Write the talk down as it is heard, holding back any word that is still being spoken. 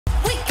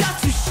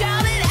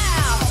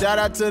Shout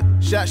out to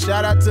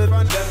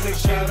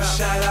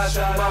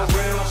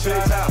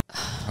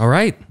All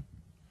right.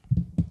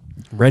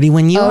 Ready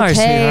when you are,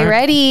 sweetheart. Okay,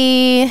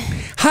 ready.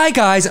 Hi,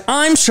 guys.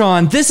 I'm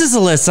Sean. This is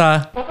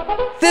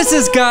Alyssa. This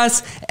is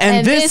Gus.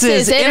 And this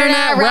is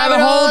Internet Rabbit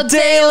Hole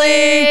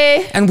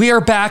Daily. And we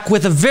are back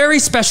with a very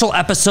special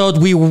episode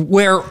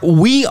where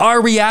we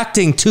are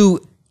reacting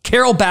to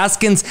Carole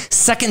Baskin's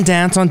second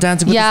dance on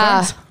Dancing with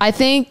the Stars. I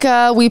think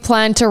we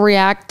plan to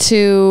react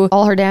to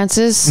all her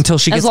dances until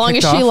she gets as long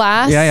as she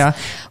lasts. Yeah.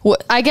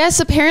 I guess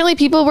apparently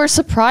people were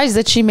surprised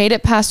that she made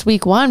it past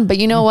week 1, but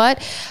you know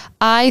what?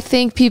 I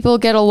think people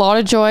get a lot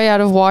of joy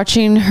out of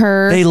watching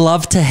her. They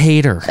love to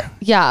hate her.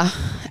 Yeah.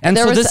 And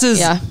so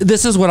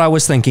this is what I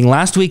was thinking.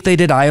 Last week they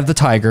did Eye of the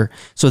Tiger.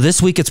 So this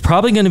week it's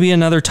probably going to be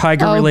another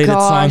Tiger related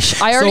song.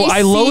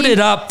 I loaded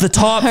up the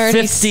top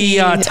 50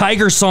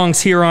 Tiger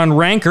songs here on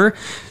Ranker.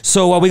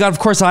 So we got, of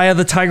course, Eye of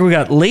the Tiger. We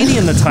got Lady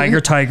in the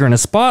Tiger, Tiger in a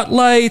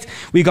Spotlight.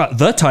 We got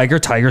The Tiger,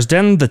 Tiger's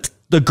Den,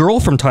 the girl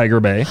from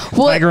Tiger Bay,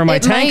 Tiger in My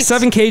Tank,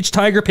 7 Cage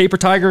Tiger, Paper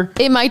Tiger.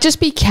 It might just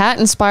be cat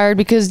inspired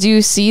because do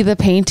you see the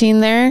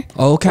painting there?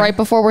 Okay. Right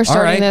before we're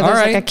starting there's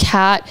like a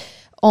cat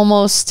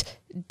almost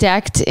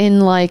decked in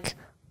like,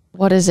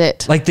 what is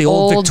it? Like the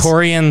old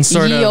Victorian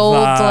sort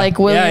of like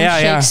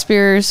William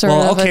Shakespeare sort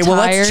of attire. Well,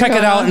 let's check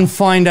it out and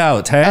find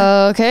out, hey?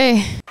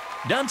 Okay.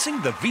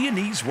 Dancing the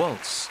Viennese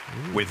Waltz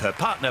with her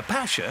partner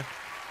Paso,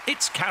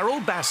 it's Carole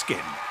Baskin.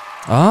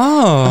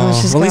 Well,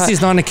 at least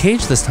he's not in a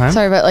cage this time.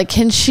 Sorry, but like,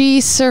 can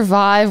she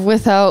survive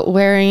without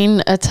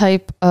wearing a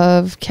type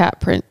of cat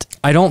print?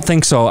 I don't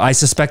think so. I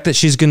suspect that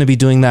she's going to be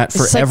doing that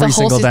for every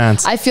single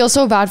dance. I feel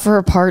so bad for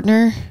her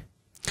partner.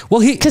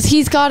 Well, because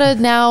he's got to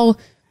now.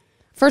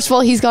 First of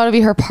all, he's got to be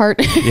her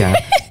partner. Yeah.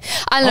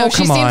 I don't know.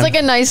 She seems like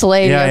a nice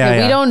lady.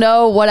 We don't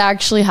know what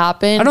actually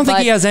happened. I don't think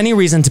he has any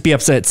reason to be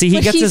upset. See,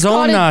 he gets his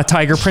own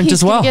tiger print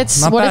as well.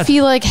 What if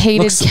he like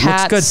hated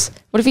cats? Looks good.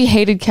 What if he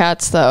hated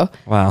cats though?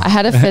 Wow. I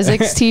had a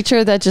physics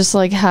teacher that just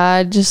like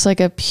had just like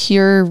a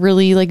pure,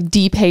 really like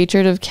deep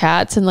hatred of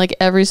cats, and like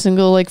every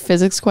single like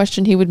physics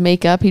question he would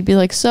make up, he'd be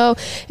like, "So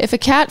if a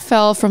cat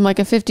fell from like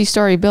a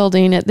 50-story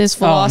building at this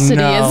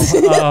velocity,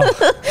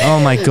 oh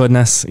my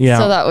goodness, yeah."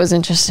 So that was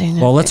interesting.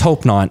 Well, let's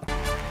hope not.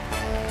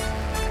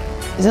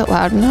 Is it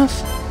loud enough?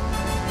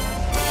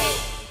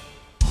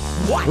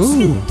 What's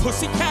new,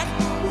 pussycat?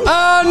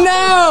 Oh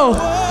no!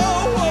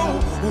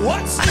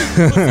 What's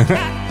new,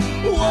 pussycat?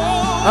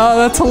 Oh,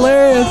 that's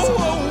hilarious.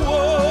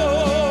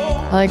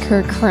 I like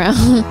her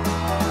crown.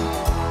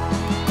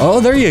 Oh,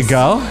 there you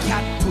go.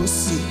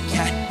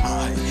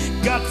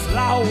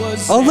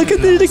 Oh, look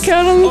at the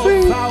cat on the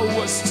thing.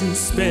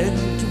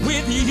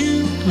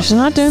 She's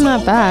not doing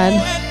that bad.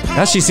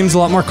 Yeah, she seems a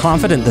lot more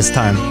confident this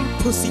time.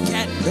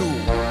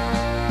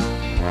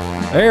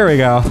 There we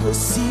go.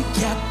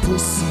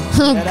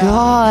 Oh,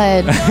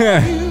 God.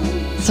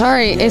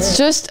 Sorry, it's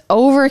just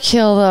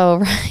overkill though,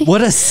 right?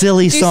 What a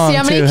silly song. Do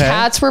you see how many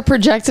cats were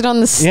projected on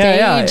the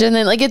stage? And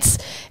then like it's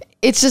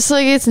just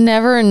like it's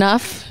never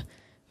enough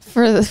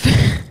for the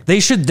They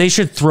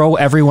should throw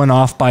everyone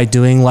off by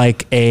doing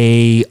like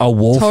a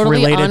wolf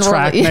related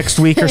track next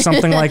week or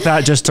something like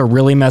that, just to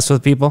really mess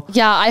with people.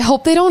 Yeah, I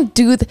hope they don't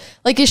do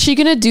like, is she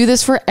gonna do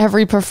this for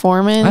every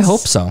performance? I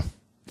hope so.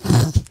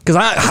 Because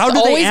how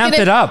do they amp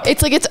it up?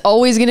 It's like it's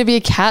always going to be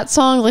a cat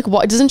song. Like,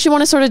 what doesn't she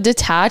want to sort of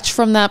detach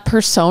from that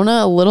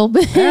persona a little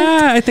bit?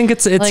 Yeah, I think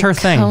it's like, her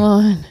thing. Come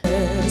on.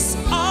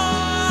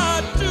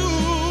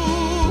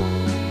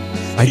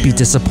 I'd be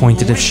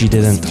disappointed if she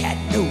didn't.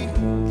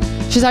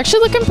 She's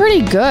actually looking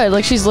pretty good.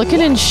 Like, she's looking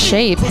in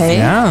shape. Hey.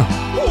 Yeah.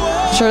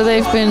 Sure,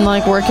 they've been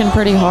like working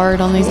pretty hard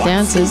on these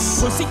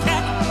dances. The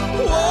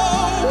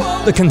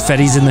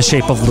confetti's in the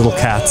shape of little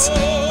cats.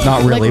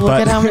 Not really, like, but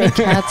look at how many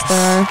cats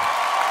there are.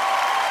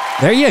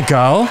 There you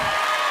go.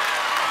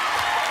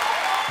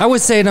 I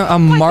would say a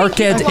marked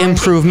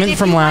improvement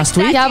from last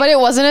week. Yeah, but it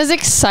wasn't as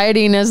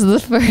exciting as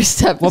the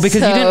first episode. Well, because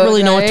you didn't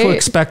really know what to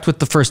expect with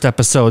the first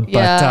episode.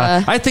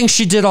 But I think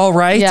she did all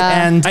right.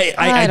 Yeah. And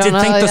I did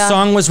think the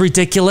song was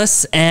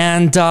ridiculous.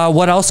 And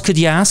what else could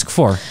you ask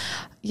for?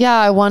 Yeah,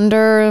 I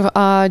wonder,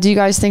 do you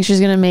guys think she's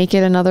going to make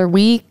it another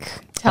week?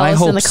 Tell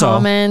us in the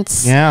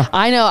comments. Yeah.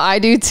 I know, I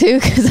do too,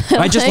 because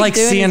I just like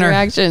seeing her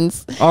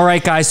reactions. All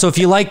right, guys. So if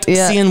you liked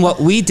seeing what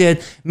we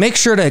did, make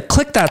sure to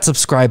click that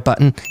subscribe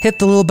button, hit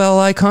the little bell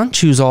icon,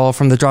 choose all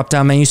from the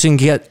drop-down menu so you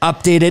can get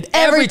updated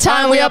every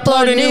time we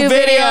upload a new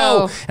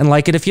video. And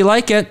like it if you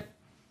like it.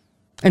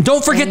 And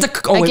don't forget to,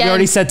 we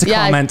already said to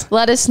comment.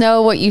 Let us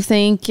know what you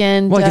think.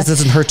 And well, I guess it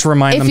doesn't hurt to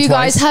remind them if you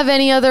guys have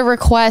any other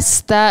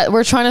requests, that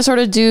we're trying to sort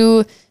of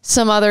do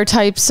some other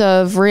types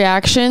of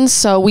reactions.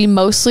 So we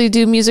mostly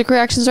do music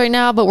reactions right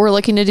now, but we're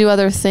looking to do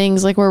other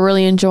things. Like we're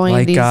really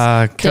enjoying these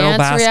Carole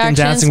Baskin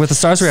Dancing with the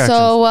Stars reactions.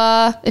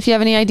 So if you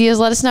have any ideas,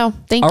 let us know.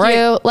 Thank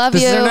you. Love you.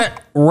 This is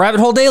Internet Rabbit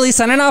Hole Daily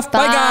signing off.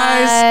 Bye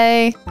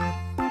guys.